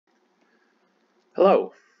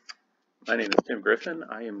Hello, my name is Tim Griffin.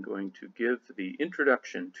 I am going to give the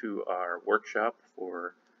introduction to our workshop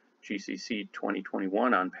for GCC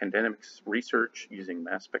 2021 on pandemics research using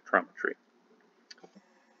mass spectrometry.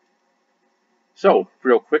 So,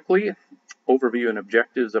 real quickly, overview and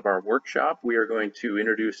objectives of our workshop. We are going to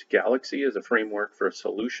introduce Galaxy as a framework for a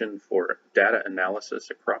solution for data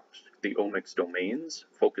analysis across the omics domains,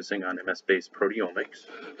 focusing on MS-based proteomics.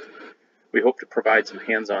 We hope to provide some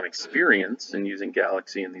hands-on experience in using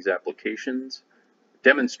Galaxy in these applications,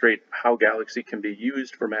 demonstrate how Galaxy can be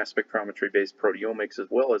used for mass spectrometry-based proteomics, as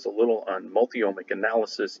well as a little on multi-omic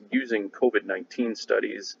analysis using COVID-19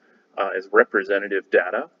 studies as representative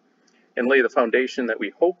data, and lay the foundation that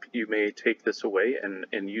we hope you may take this away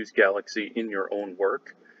and use Galaxy in your own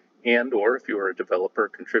work, and or if you are a developer,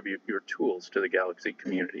 contribute your tools to the Galaxy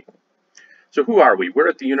community. So who are we? We're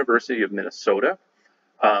at the University of Minnesota.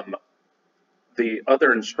 The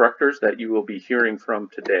other instructors that you will be hearing from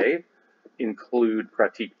today include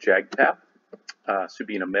Pratik Jagtap,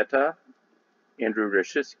 Subina Mehta, Andrew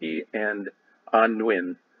Rashiski, and An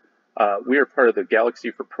Nguyen. We are part of the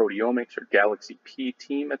Galaxy for Proteomics, or Galaxy P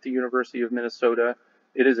team at the University of Minnesota.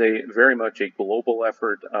 It is very much a global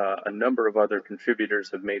effort. A number of other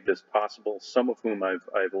contributors have made this possible, some of whom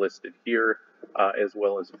I've listed here, as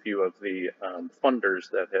well as a few of the funders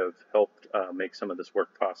that have helped make some of this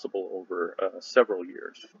work possible over several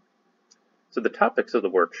years. So the topics of the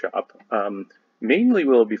workshop, mainly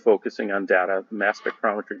we'll be focusing on data, mass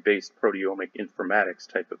spectrometry-based proteomic informatics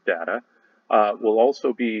type of data. We'll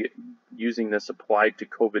also be using this applied to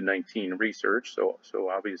COVID-19 research, so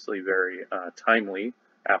obviously very timely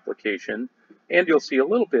application. And you'll see a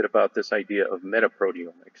little bit about this idea of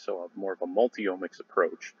metaproteomics, so more of a multi-omics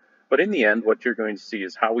approach. But in the end, what you're going to see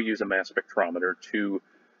is how we use a mass spectrometer to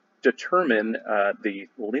determine the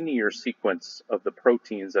linear sequence of the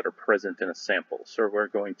proteins that are present in a sample. So we're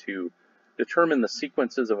going to determine the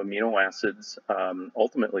sequences of amino acids,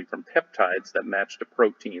 ultimately from peptides that match to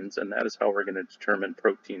proteins, and that is how we're going to determine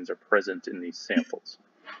proteins are present in these samples.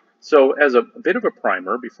 So as a bit of a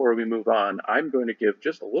primer, before we move on, I'm going to give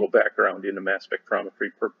just a little background into mass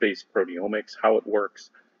spectrometry-based proteomics, how it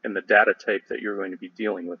works, and the data type that you're going to be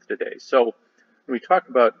dealing with today. So when we talk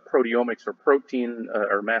about proteomics or protein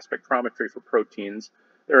or mass spectrometry for proteins,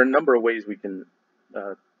 there are a number of ways we can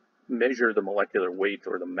measure the molecular weight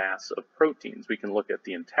or the mass of proteins. We can look at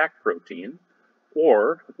the intact protein,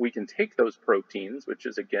 or we can take those proteins, which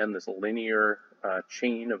is again this linear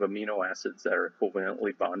chain of amino acids that are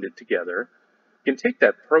covalently bonded together. You can take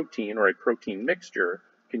that protein or a protein mixture,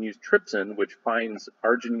 you can use trypsin, which finds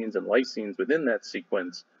arginines and lysines within that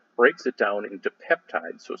sequence, breaks it down into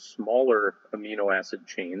peptides, so smaller amino acid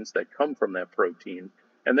chains that come from that protein.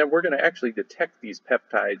 And then we're going to actually detect these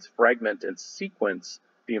peptides, fragment and sequence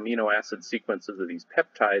the amino acid sequences of these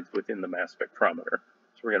peptides within the mass spectrometer.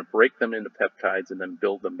 So we're going to break them into peptides and then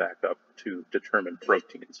build them back up to determine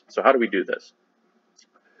proteins. So how do we do this?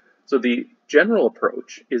 So the general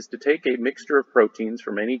approach is to take a mixture of proteins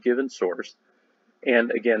from any given source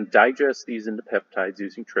and again digest these into peptides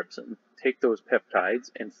using trypsin, take those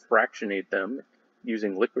peptides and fractionate them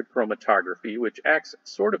using liquid chromatography, which acts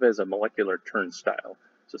sort of as a molecular turnstile.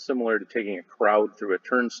 So similar to taking a crowd through a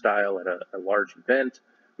turnstile at a large event,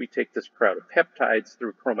 we take this crowd of peptides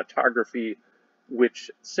through chromatography, which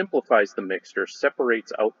simplifies the mixture,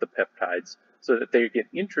 separates out the peptides so that they get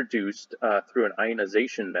introduced through an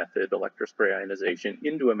ionization method, electrospray ionization,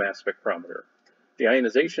 into a mass spectrometer. The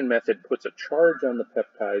ionization method puts a charge on the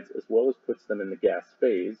peptides as well as puts them in the gas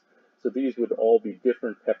phase. So these would all be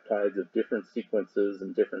different peptides of different sequences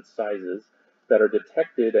and different sizes that are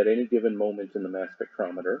detected at any given moment in the mass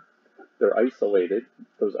spectrometer. They're isolated.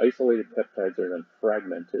 Those isolated peptides are then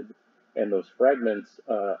fragmented, and those fragments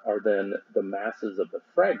are then the masses of the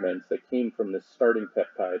fragments that came from this starting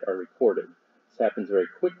peptide are recorded. This happens very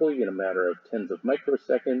quickly in a matter of tens of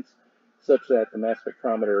microseconds, such that the mass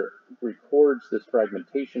spectrometer records this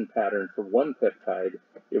fragmentation pattern for one peptide.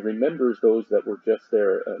 It remembers those that were just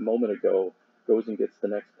there a moment ago, goes and gets the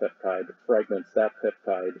next peptide, fragments that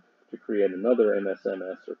peptide to create another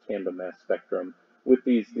MS-MS or tandem mass spectrum, with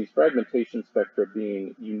these fragmentation spectra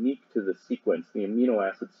being unique to the sequence, the amino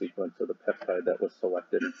acid sequence of the peptide that was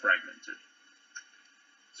selected and fragmented.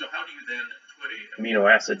 So how do you then put an amino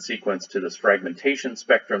acid sequence to this fragmentation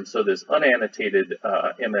spectrum? So this unannotated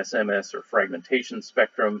MS-MS or fragmentation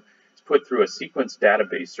spectrum is put through a sequence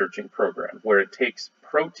database searching program where it takes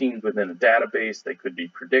proteins within a database. They could be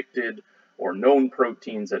predicted or known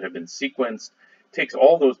proteins that have been sequenced, takes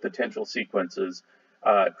all those potential sequences,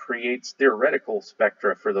 creates theoretical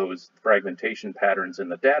spectra for those fragmentation patterns in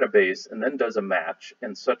the database, and then does a match,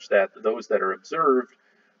 and such that those that are observed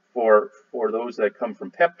for those that come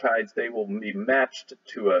from peptides, they will be matched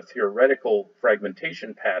to a theoretical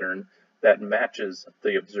fragmentation pattern that matches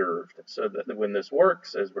the observed. So that when this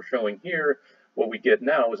works, as we're showing here, what we get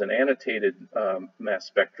now is an annotated mass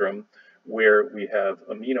spectrum where we have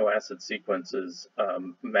amino acid sequences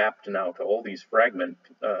mapped now to all these fragment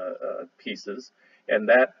pieces, and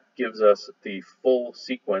that gives us the full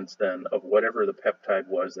sequence then of whatever the peptide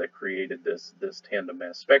was that created this tandem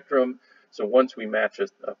mass spectrum. So once we match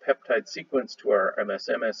a peptide sequence to our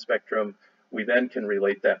MS-MS spectrum, we then can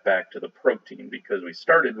relate that back to the protein, because we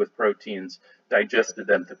started with proteins, digested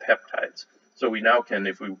them to peptides. So we now can,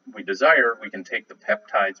 if we desire, we can take the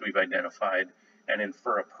peptides we've identified and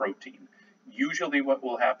infer a protein. Usually what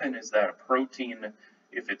will happen is that a protein,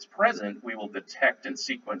 if it's present, we will detect and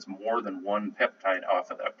sequence more than one peptide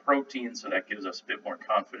off of that protein, so that gives us a bit more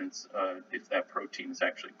confidence if that protein is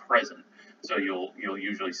actually present. So you'll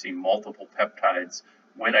usually see multiple peptides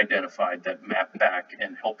when identified that map back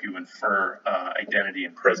and help you infer identity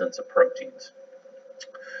and presence of proteins.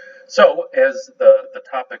 So as the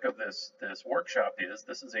topic of this workshop is,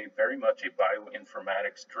 this is very much a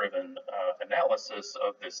bioinformatics driven analysis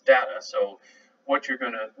of this data. So what you're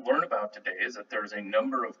going to learn about today is that there's a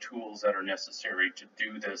number of tools that are necessary to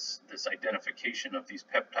do this identification of these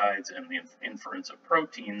peptides and the inference of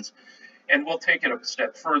proteins. And we'll take it a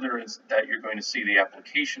step further, is that you're going to see the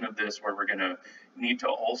application of this, where we're going to need to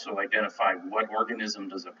also identify what organism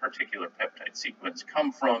does a particular peptide sequence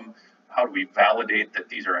come from. How do we validate that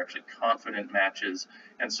these are actually confident matches?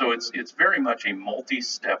 And so it's very much a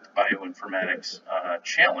multi-step bioinformatics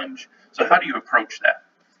challenge. So how do you approach that?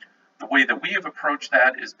 The way that we have approached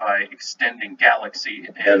that is by extending Galaxy,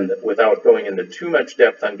 and without going into too much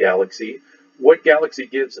depth on Galaxy, what Galaxy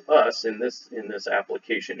gives us in this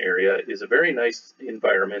application area is a very nice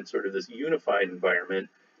environment, sort of this unified environment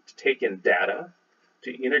to take in data,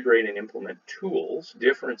 to integrate and implement tools,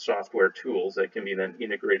 different software tools that can be then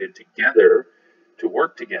integrated together to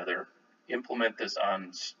work together, implement this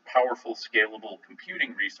on powerful, scalable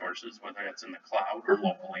computing resources, whether it's in the cloud or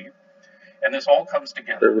locally. And this all comes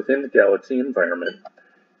together within the Galaxy environment,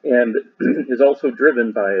 and is also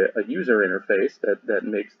driven by a user interface that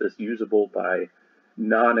makes this usable by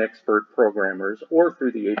non-expert programmers, or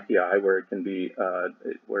through the API where it can be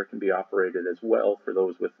operated as well for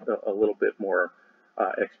those with a little bit more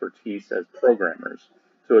expertise as programmers.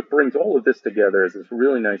 So it brings all of this together as this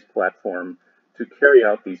really nice platform to carry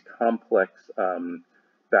out these complex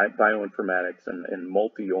bioinformatics and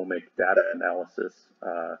multi-omic data analysis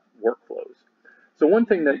workflows. So one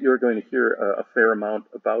thing that you're going to hear a fair amount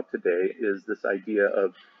about today is this idea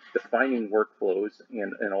of defining workflows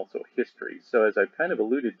and also history. So as I've kind of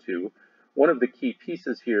alluded to, one of the key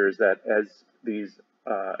pieces here is that as these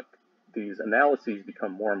analyses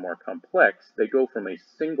become more and more complex, they go from a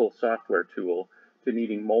single software tool to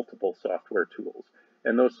needing multiple software tools.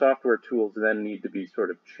 And those software tools then need to be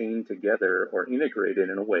sort of chained together or integrated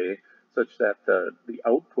in a way such that the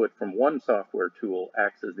output from one software tool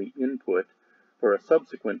acts as the input for a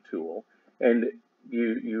subsequent tool. And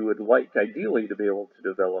you would like ideally to be able to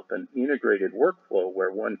develop an integrated workflow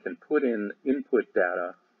where one can put in input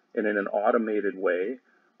data and in an automated way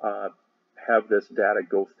have this data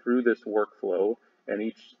go through this workflow, and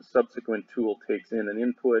each subsequent tool takes in an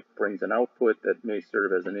input, brings an output that may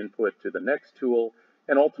serve as an input to the next tool,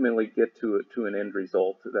 and ultimately get to an end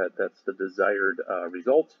result that's the desired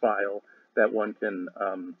results file that one can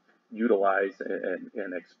utilize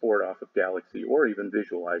and export off of Galaxy, or even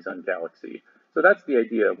visualize on Galaxy. So that's the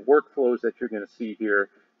idea of workflows that you're going to see here.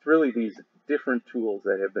 It's really these different tools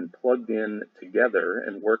that have been plugged in together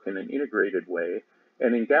and work in an integrated way.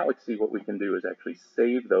 And in Galaxy, what we can do is actually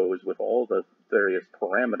save those with all the various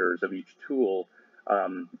parameters of each tool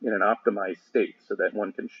in an optimized state, so that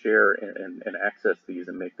one can share and access these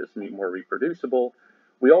and make this more reproducible.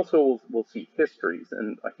 We also will see histories,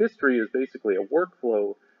 and a history is basically a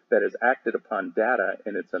workflow that is acted upon data,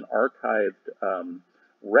 and it's an archived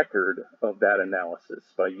record of that analysis.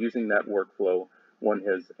 By using that workflow, one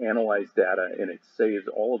has analyzed data, and it saves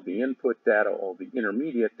all of the input data, all the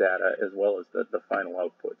intermediate data, as well as the final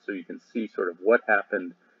output. So you can see sort of what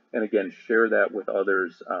happened, and again, share that with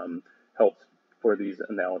others. Helps for these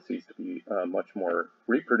analyses to be much more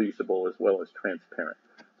reproducible as well as transparent.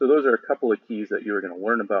 So those are a couple of keys that you're going to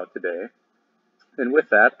learn about today. And with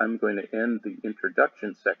that, I'm going to end the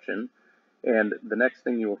introduction section. And the next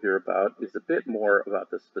thing you will hear about is a bit more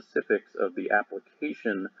about the specifics of the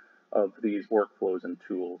application of these workflows and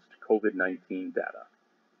tools to COVID-19 data.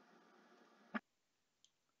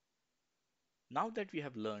 Now that we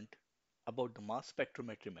have learned about the mass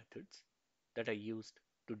spectrometry methods that are used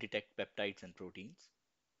to detect peptides and proteins,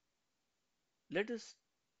 let us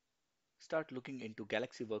start looking into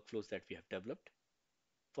Galaxy workflows that we have developed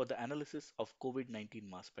for the analysis of COVID-19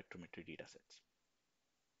 mass spectrometry datasets.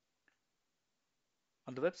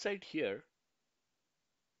 On the website here,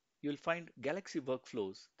 you'll find Galaxy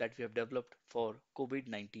workflows that we have developed for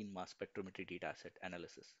COVID-19 mass spectrometry dataset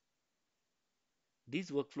analysis.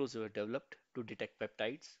 These workflows were developed to detect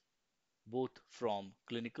peptides both from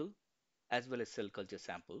clinical as well as cell culture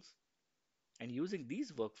samples. And using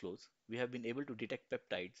these workflows, we have been able to detect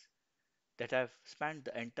peptides that have spanned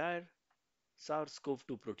the entire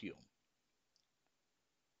SARS-CoV-2 proteome.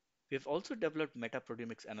 We have also developed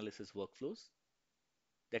metaproteomics analysis workflows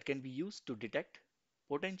that can be used to detect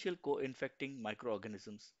potential co-infecting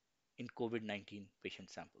microorganisms in COVID-19 patient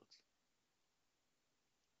samples.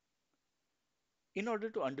 In order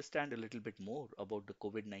to understand a little bit more about the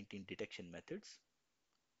COVID-19 detection methods,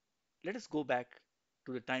 let us go back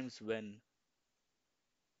to the times when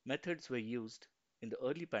methods were used in the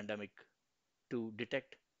early pandemic to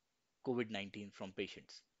detect COVID-19 from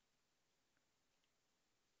patients.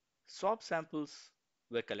 Swab samples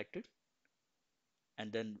were collected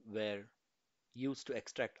and then were used to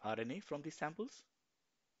extract RNA from these samples.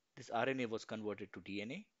 This RNA was converted to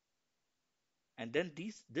DNA, and then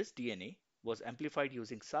this DNA was amplified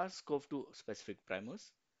using SARS-CoV-2 specific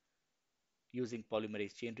primers using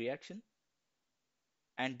polymerase chain reaction,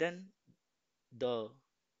 and then the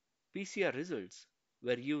PCR results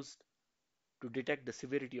were used to detect the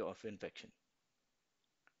severity of infection.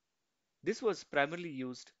 This was primarily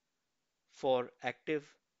used for active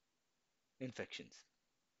infections.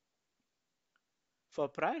 For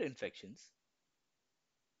prior infections,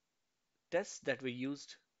 tests that were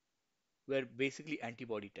used were basically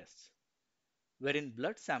antibody tests, wherein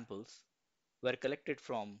blood samples were collected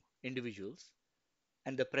from individuals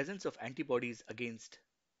and the presence of antibodies against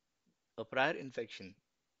a prior infection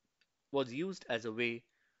was used as a way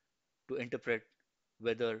to interpret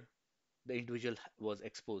whether the individual was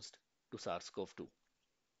exposed to SARS-CoV-2.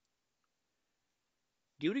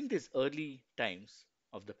 During these early times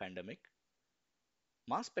of the pandemic,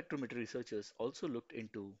 mass spectrometry researchers also looked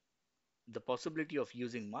into the possibility of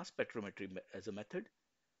using mass spectrometry as a method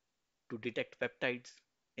to detect peptides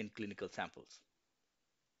in clinical samples.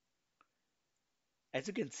 As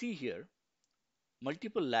you can see here,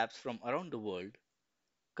 multiple labs from around the world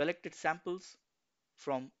collected samples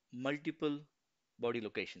from multiple body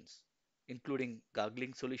locations, including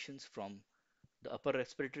gargling solutions from the upper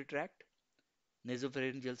respiratory tract,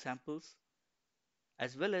 nasopharyngeal samples,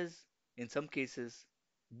 as well as, in some cases,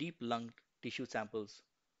 deep lung tissue samples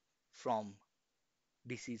from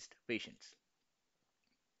deceased patients.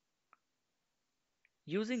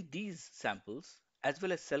 Using these samples, as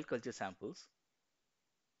well as cell culture samples,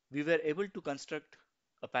 we were able to construct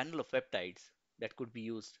a panel of peptides that could be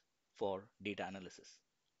used for data analysis.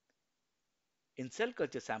 In cell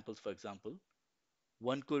culture samples, for example,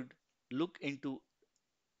 one could look into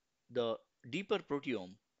the deeper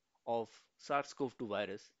proteome of SARS-CoV-2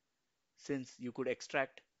 virus since you could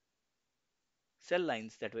extract cell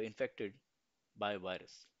lines that were infected by a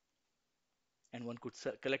virus and one could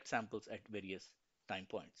collect samples at various time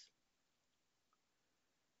points.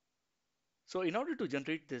 So in order to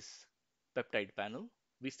generate this peptide panel,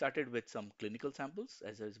 we started with some clinical samples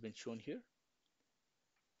as has been shown here,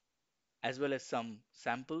 as well as some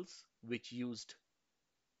samples which used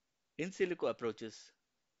in silico approaches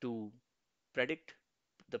to predict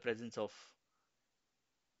the presence of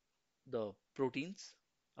the proteins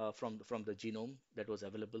from the genome that was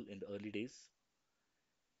available in the early days.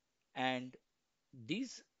 And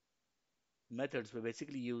these methods were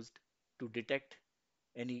basically used to detect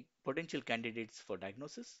any potential candidates for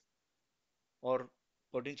diagnosis or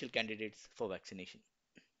potential candidates for vaccination.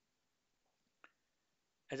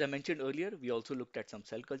 As I mentioned earlier, we also looked at some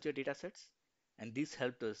cell culture data sets, and these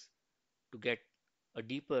helped us to get a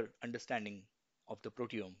deeper understanding of the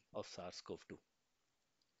proteome of SARS-CoV-2.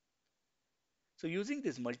 So using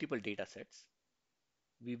these multiple data sets,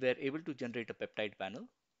 we were able to generate a peptide panel,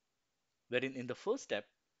 wherein in the first step,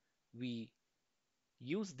 we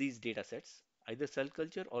use these data sets, either cell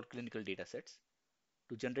culture or clinical data sets,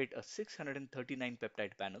 to generate a 639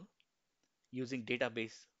 peptide panel using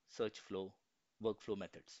database search flow workflow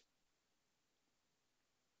methods.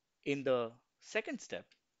 In the second step,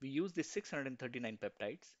 we use the 639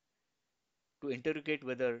 peptides to interrogate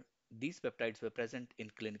whether these peptides were present in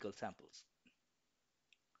clinical samples.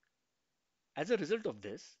 As a result of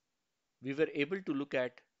this, we were able to look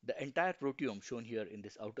at the entire proteome shown here in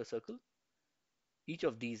this outer circle each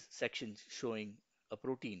of these sections showing a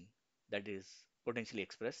protein that is potentially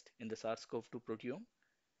expressed in the SARS-CoV-2 proteome.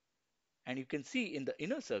 And you can see in the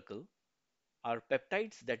inner circle are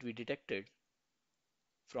peptides that we detected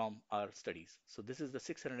from our studies. So this is the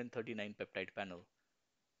 639 peptide panel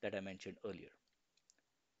that I mentioned earlier.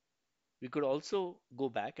 We could also go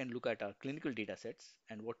back and look at our clinical data sets,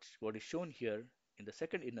 and what is shown here in the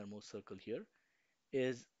second innermost circle here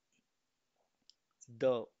is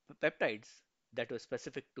the peptides that were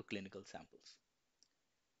specific to clinical samples.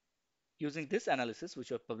 Using this analysis,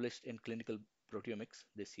 which was published in Clinical Proteomics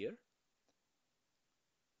this year,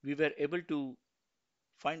 we were able to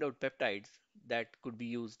find out peptides that could be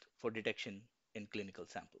used for detection in clinical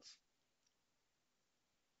samples.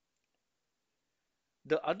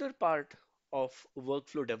 The other part of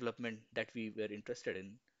workflow development that we were interested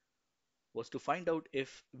in was to find out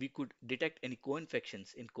if we could detect any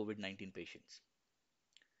co-infections in COVID-19 patients.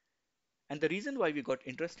 And the reason why we got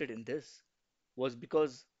interested in this was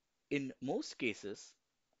because in most cases,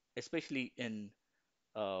 especially in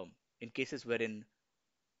cases wherein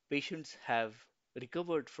patients have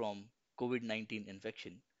recovered from COVID-19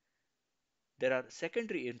 infection, there are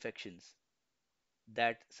secondary infections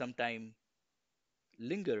that sometimes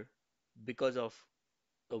linger because of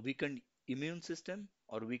a weakened immune system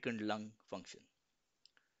or weakened lung function.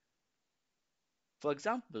 For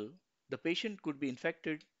example, the patient could be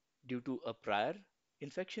infected due to a prior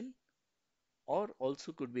infection or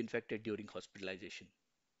also could be infected during hospitalization.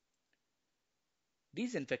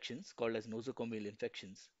 These infections, called as nosocomial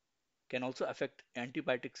infections, can also affect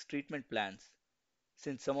antibiotics treatment plans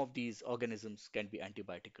since some of these organisms can be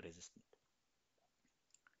antibiotic resistant.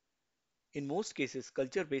 In most cases,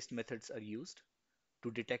 culture-based methods are used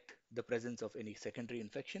to detect the presence of any secondary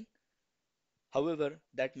infection. However,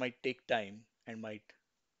 that might take time and might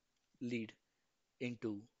lead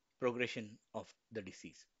into progression of the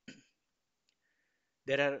disease.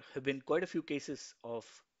 Have been quite a few cases of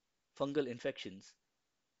fungal infections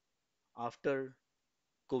after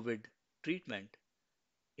COVID treatment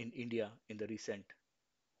in India in the recent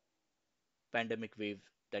pandemic wave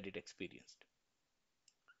that it experienced.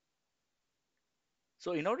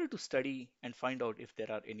 So in order to study and find out if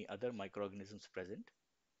there are any other microorganisms present,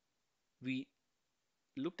 we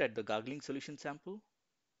looked at the gargling solution sample,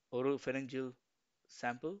 oropharyngeal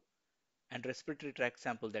sample, and respiratory tract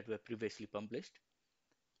sample that were previously published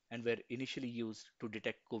and were initially used to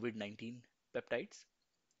detect COVID-19 peptides.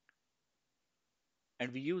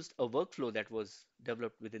 And we used a workflow that was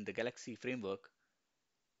developed within the Galaxy framework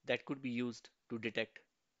that could be used to detect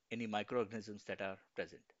any microorganisms that are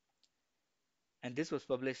present. And this was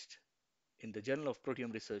published in the Journal of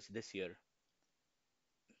Proteome Research this year.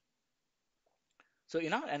 So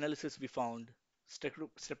in our analysis, we found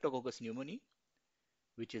Streptococcus pneumoniae,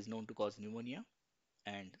 which is known to cause pneumonia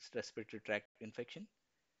and respiratory tract infection.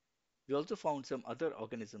 We also found some other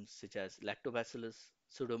organisms such as Lactobacillus,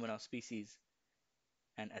 Pseudomonas species,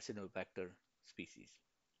 and Acinetobacter species.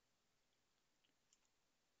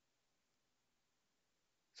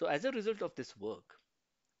 So as a result of this work,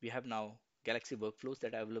 we have now Galaxy workflows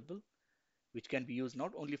that are available, which can be used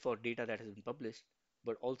not only for data that has been published,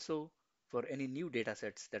 but also for any new data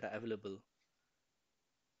sets that are available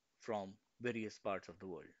from various parts of the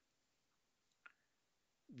world.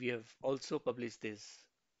 We have also published these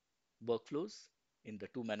workflows in the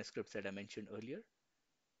two manuscripts that I mentioned earlier.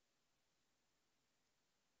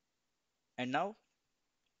 And now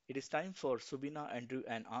it is time for Subina, Andrew,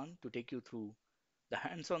 and Ann to take you through the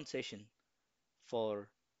hands-on session for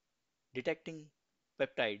detecting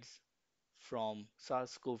peptides from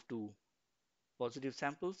SARS-CoV-2 positive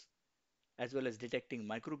samples, as well as detecting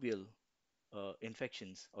microbial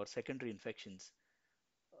infections or secondary infections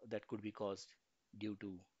that could be caused due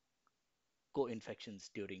to co-infections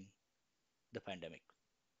during the pandemic.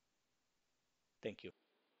 Thank you.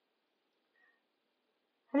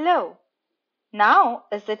 Hello. Now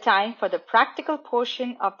is the time for the practical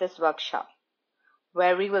portion of this workshop,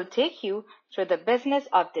 where we will take you through the business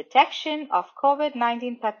of detection of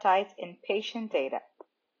COVID-19 peptides in patient data.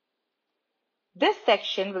 This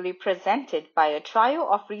section will be presented by a trio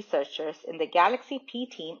of researchers in the Galaxy P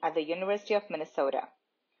team at the University of Minnesota.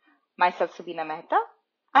 Myself, Subina Mehta,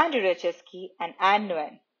 Andrew Recheski, and Ann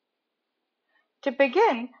Nguyen. To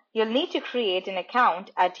begin, you'll need to create an account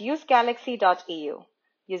at usegalaxy.eu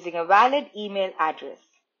using a valid email address.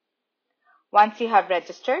 Once you have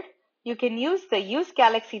registered, you can use the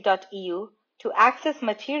usegalaxy.eu to access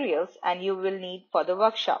materials and you will need for the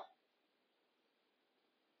workshop.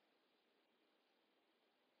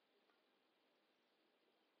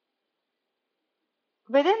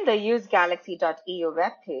 Within the usegalaxy.eu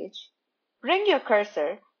webpage, Bring your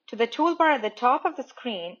cursor to the toolbar at the top of the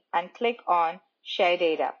screen and click on Share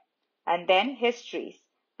Data, and then Histories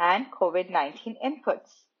and COVID-19 Inputs,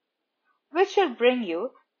 which will bring you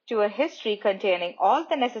to a history containing all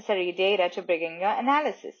the necessary data to begin your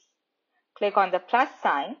analysis. Click on the plus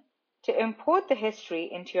sign to import the history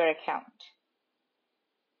into your account.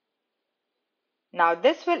 Now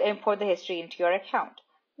this will import the history into your account.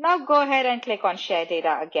 Now go ahead and click on Share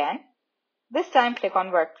Data again. This time click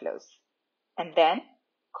on Workflows, and then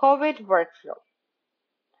COVID Workflow.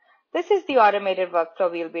 This is the automated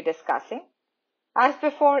workflow we will be discussing. As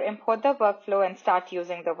before, import the workflow and start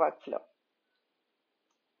using the workflow.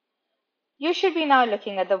 You should be now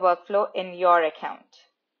looking at the workflow in your account.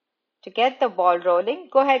 To get the ball rolling,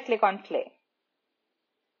 go ahead and click on Play.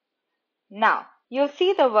 Now, you'll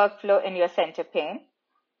see the workflow in your center pane.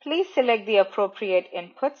 Please select the appropriate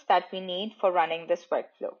inputs that we need for running this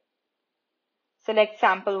workflow. Select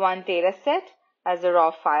Sample1 dataset as a raw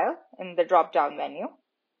file in the drop-down menu,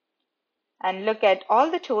 and look at all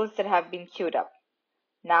the tools that have been queued up.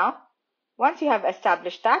 Now, once you have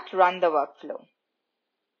established that, run the workflow.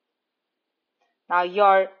 Now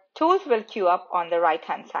your tools will queue up on the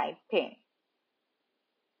right-hand side pane.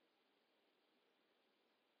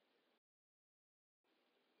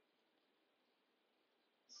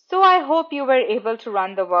 So I hope you were able to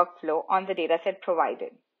run the workflow on the dataset provided.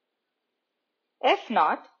 If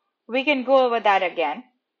not, we can go over that again.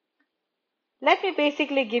 Let me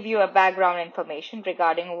basically give you a background information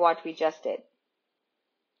regarding what we just did.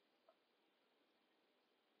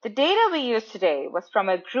 The data we used today was from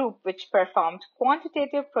a group which performed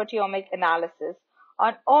quantitative proteomic analysis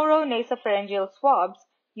on oronasopharyngeal swabs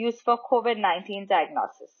used for COVID-19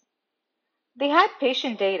 diagnosis. They had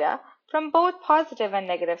patient data from both positive and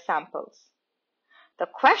negative samples. The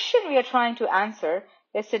question we are trying to answer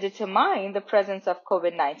is to determine the presence of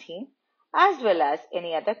COVID-19 as well as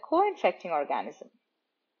any other co-infecting organism.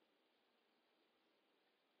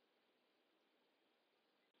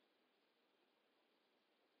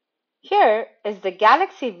 Here is the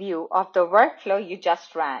galaxy view of the workflow you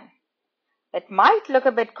just ran. It might look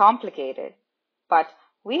a bit complicated, but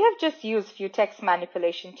we have just used few text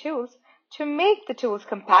manipulation tools to make the tools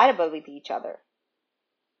compatible with each other.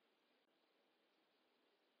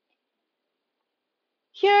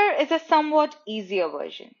 Here is a somewhat easier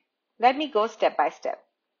version. Let me go step by step.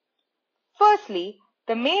 Firstly,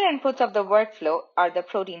 the main inputs of the workflow are the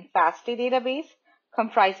protein FASTA database,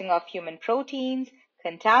 comprising of human proteins,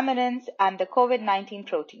 contaminants, and the COVID-19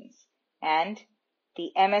 proteins, and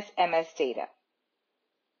the MS data.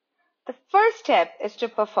 The first step is to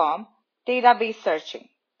perform database searching,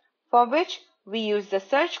 for which we use the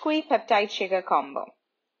search GUI peptide shaker combo.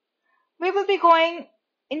 We will be going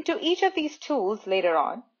into each of these tools later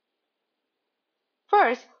on.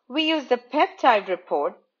 First, we use the peptide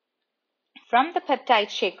report from the peptide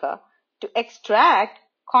shaker to extract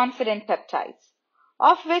confident peptides,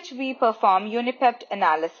 of which we perform unipept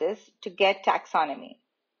analysis to get taxonomy.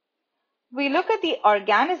 We look at the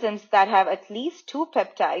organisms that have at least 2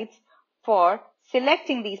 peptides for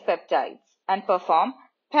selecting these peptides and perform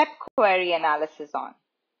pep query analysis on.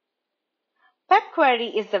 Pep query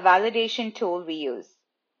is the validation tool we use.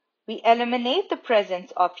 We eliminate the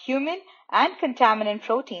presence of human and contaminant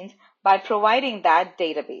proteins by providing that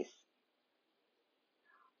database.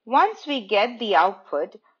 Once we get the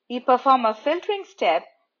output, we perform a filtering step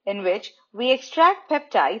in which we extract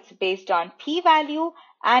peptides based on p-value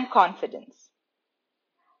and confidence.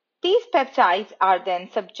 These peptides are then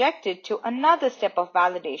subjected to another step of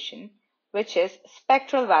validation, which is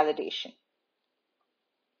spectral validation,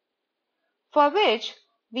 for which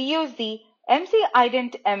we use the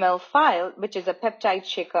mzident.ml file, which is a peptide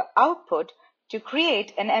shaker output, to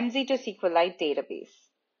create an MZ2 SQLite database.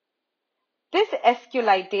 This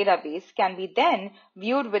SQLite database can be then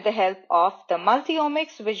viewed with the help of the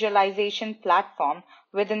multi-omics visualization platform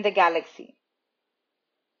within the Galaxy.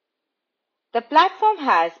 The platform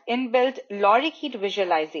has inbuilt lorikeet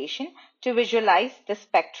visualization to visualize the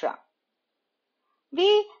spectra.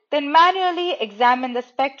 We then manually examine the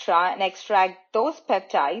spectra and extract those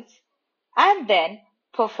peptides, and then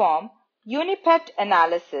perform unipept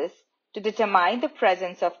analysis to determine the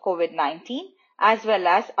presence of COVID-19 as well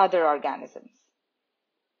as other organisms.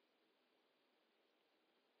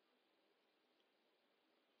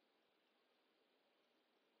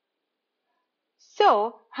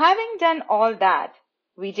 So, having done all that,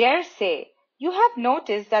 we dare say you have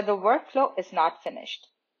noticed that the workflow is not finished.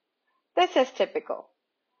 This is typical,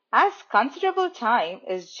 as considerable time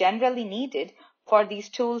is generally needed for these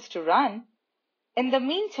tools to run. In the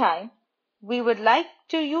meantime, we would like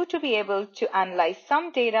you to be able to analyze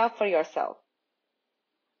some data for yourself.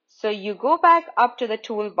 So you go back up to the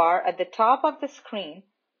toolbar at the top of the screen,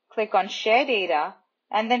 click on Share Data,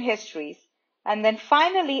 and then Histories, and then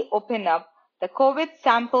finally open up the COVID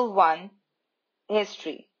Sample 1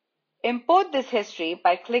 history. Import this history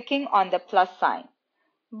by clicking on the plus sign.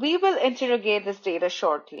 We will interrogate this data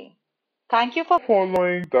shortly. Thank you for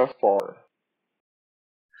following thus far.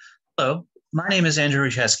 Hello, my name is Andrew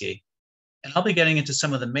Rucheski, and I'll be getting into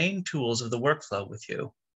some of the main tools of the workflow with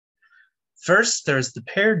you. First, there's the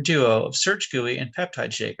paired duo of Search GUI and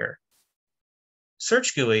Peptide Shaker.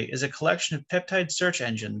 Search GUI is a collection of peptide search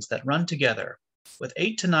engines that run together with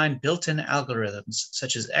 8 to 9 built-in algorithms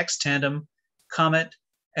such as XTandem, Comet,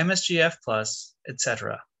 MSGF+,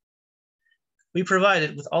 etc. We provide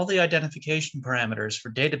it with all the identification parameters for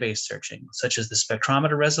database searching, such as the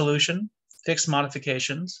spectrometer resolution, fixed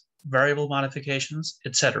modifications, variable modifications,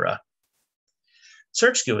 etc.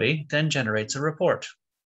 Search GUI then generates a report.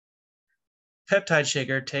 Peptide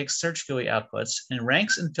Shaker takes Search GUI outputs and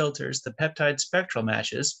ranks and filters the peptide spectral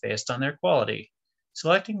matches based on their quality,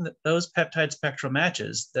 selecting those peptide spectral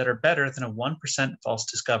matches that are better than a 1% false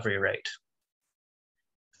discovery rate.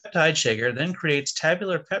 Peptide Shaker then creates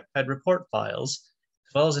tabular peptide report files,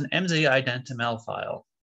 as well as an MZ-ident.ml file.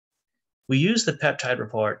 We use the peptide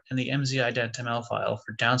report and the MZ-ident.ml file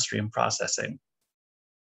for downstream processing.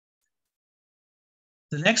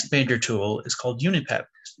 The next major tool is called UniPep,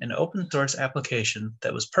 an open source application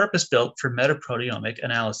that was purpose-built for metaproteomic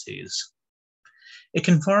analyses. It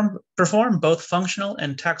can perform both functional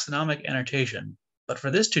and taxonomic annotation, but for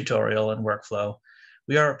this tutorial and workflow,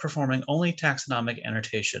 we are performing only taxonomic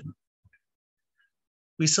annotation.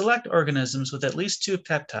 We select organisms with at least 2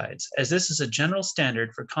 peptides, as this is a general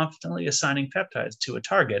standard for confidently assigning peptides to a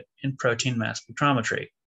target in protein mass spectrometry.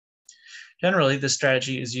 Generally, this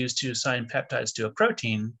strategy is used to assign peptides to a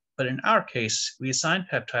protein, but in our case, we assign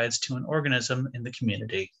peptides to an organism in the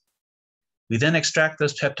community. We then extract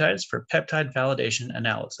those peptides for peptide validation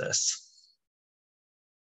analysis.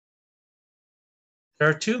 There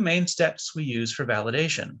are 2 main steps we use for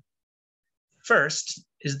validation. First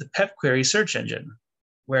is the PepQuery search engine,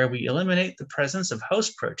 where we eliminate the presence of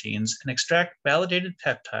host proteins and extract validated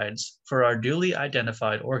peptides for our duly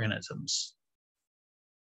identified organisms.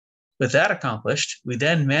 With that accomplished, we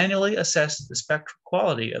then manually assess the spectral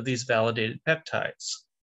quality of these validated peptides.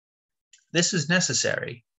 This is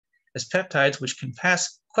necessary, as peptides which can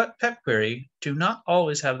pass PepQuery do not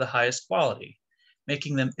always have the highest quality,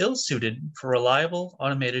 making them ill-suited for reliable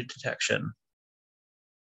automated detection.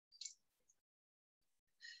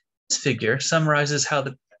 This figure summarizes how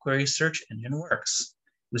the PepQuery search engine works.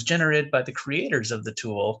 It was generated by the creators of the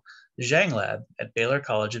tool, the Zhang Lab at Baylor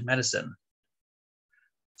College of Medicine.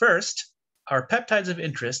 First, our peptides of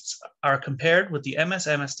interest are compared with the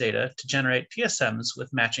MS-MS data to generate PSMs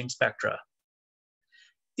with matching spectra.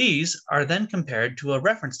 These are then compared to a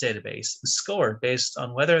reference database and scored based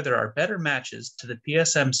on whether there are better matches to the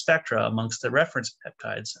PSM spectra amongst the reference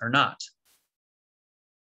peptides or not.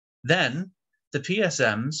 Then, the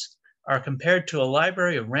PSMs are compared to a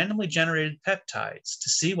library of randomly generated peptides to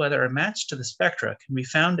see whether a match to the spectra can be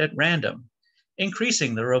found at random,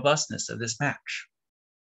 increasing the robustness of this match.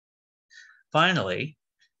 Finally,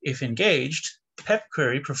 if engaged,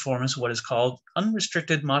 PepQuery performs what is called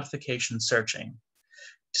unrestricted modification searching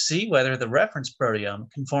to see whether the reference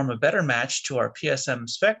proteome can form a better match to our PSM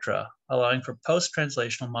spectra, allowing for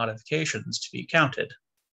post-translational modifications to be counted.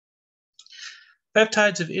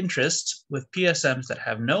 Peptides of interest with PSMs that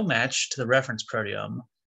have no match to the reference proteome,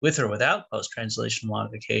 with or without post-translational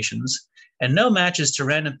modifications, and no matches to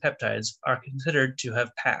random peptides are considered to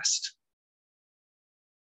have passed.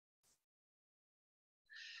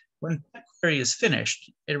 When PepQuery is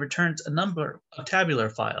finished, it returns a number of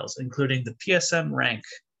tabular files, including the PSM rank.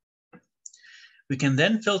 We can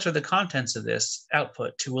then filter the contents of this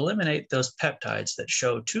output to eliminate those peptides that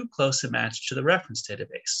show too close a match to the reference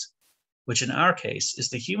database, which in our case is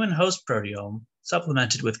the human host proteome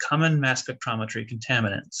supplemented with common mass spectrometry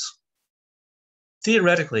contaminants.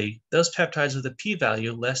 Theoretically, those peptides with a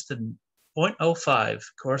p-value less than 0.05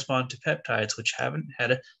 correspond to peptides which haven't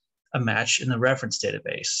had a match in the reference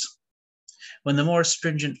database. When the more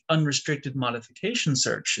stringent unrestricted modification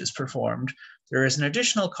search is performed, there is an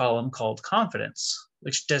additional column called confidence,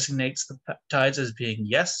 which designates the peptides as being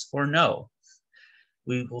yes or no.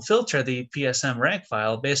 We will filter the PSM rank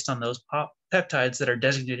file based on those peptides that are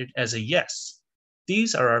designated as a yes.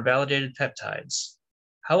 These are our validated peptides.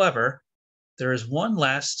 However, there is one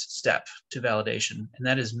last step to validation, and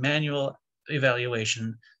that is manual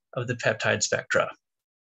evaluation of the peptide spectra.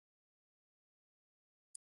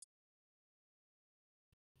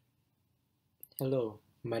 Hello,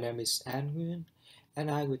 my name is An Nguyen, and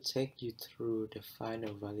I will take you through the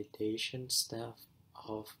final validation step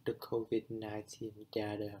of the COVID-19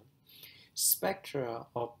 data. Spectra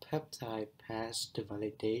of peptide past the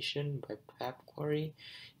validation by PEP query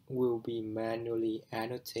will be manually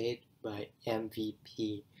annotated by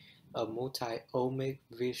MVP, a multi-omic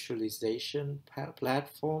visualization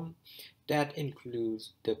platform that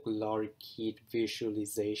includes the LoRiKit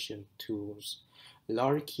visualization tools.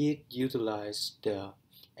 LoRiKit utilizes the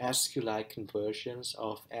SQLite conversions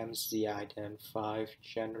of MZIDEN5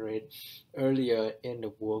 generated earlier in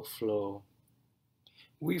the workflow.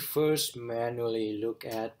 We first manually look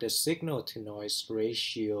at the signal-to-noise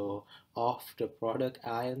ratio of the product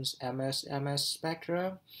ions MS-MS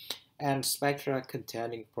spectra and spectra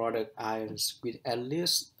containing product ions with at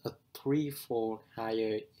least a threefold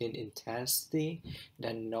higher in intensity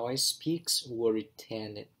than noise peaks were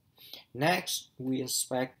retained. Next, we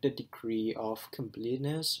inspect the degree of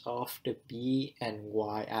completeness of the B and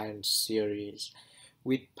Y ion series,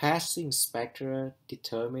 with passing spectra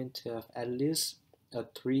determined to have at least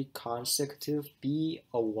three consecutive B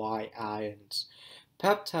or Y ions.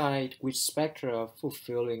 Peptide with spectra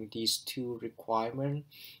fulfilling these two requirements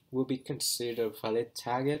will be considered valid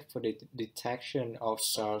target for the detection of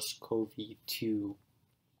SARS-CoV-2.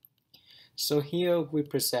 So here we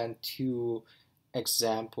present two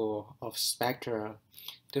examples of spectra.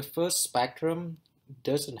 The first spectrum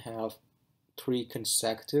doesn't have three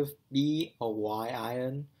consecutive B or Y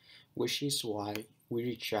ion, which is why we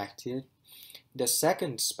reject it. The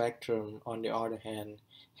second spectrum, on the other hand,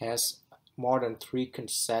 has more than three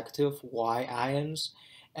consecutive Y ions,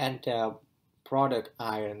 and the product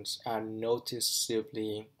ions are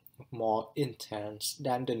noticeably more intense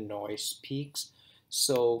than the noise peaks,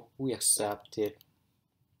 so we accept it.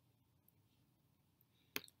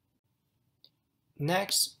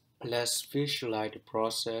 Next, let's visualize the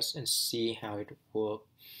process and see how it works.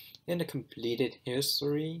 In the completed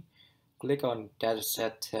history, click on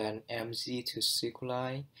dataset 10 MZ to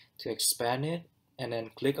SQLite to expand it, and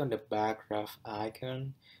then click on the bar graph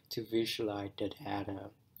icon to visualize the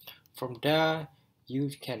data. From there,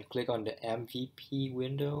 you can click on the MVP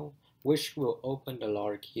window, which will open the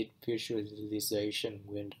LoRiKit visualization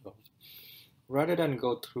window. Rather than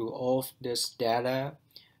go through all of this data,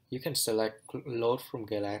 you can select Load from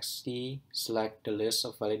Galaxy, select the list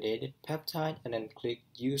of validated peptide, and then click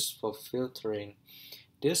Use for filtering.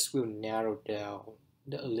 This will narrow down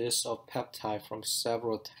the list of peptides from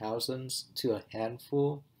several thousands to a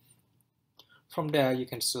handful. From there, you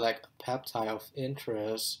can select a peptide of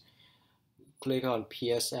interest, click on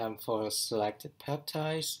PSM for selected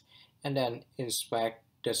peptides, and then inspect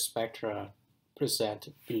the spectra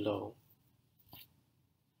presented below.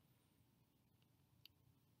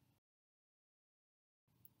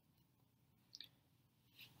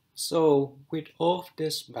 So, with all of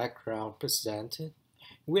this background presented,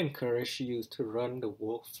 we encourage you to run the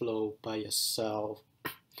workflow by yourself.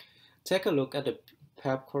 Take a look at the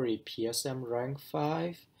PepQuery PSM rank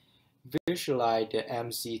 5. Visualize the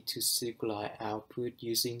MZ to SQLite output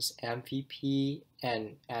using MVP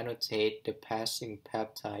and annotate the passing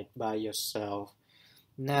peptide by yourself.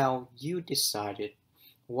 Now you decided.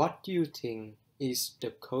 What do you think is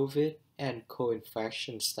the COVID and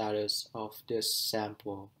co-infection status of this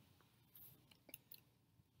sample?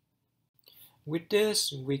 With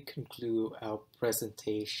this, we conclude our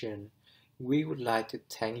presentation. We would like to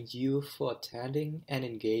thank you for attending and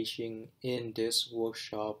engaging in this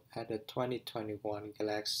workshop at the 2021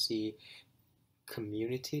 Galaxy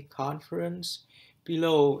Community Conference.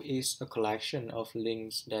 Below is a collection of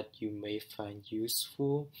links that you may find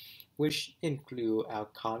useful, which include our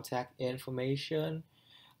contact information,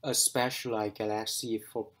 a specialized Galaxy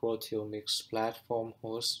for Proteomics platform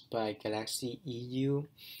hosted by Galaxy EU,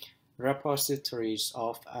 repositories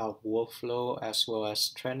of our workflow, as well as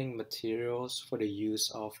training materials for the use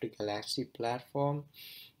of the Galaxy platform,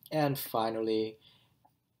 and finally,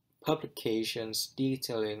 publications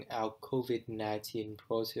detailing our COVID-19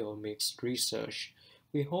 proteomics research.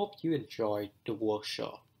 We hope you enjoyed the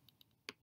workshop.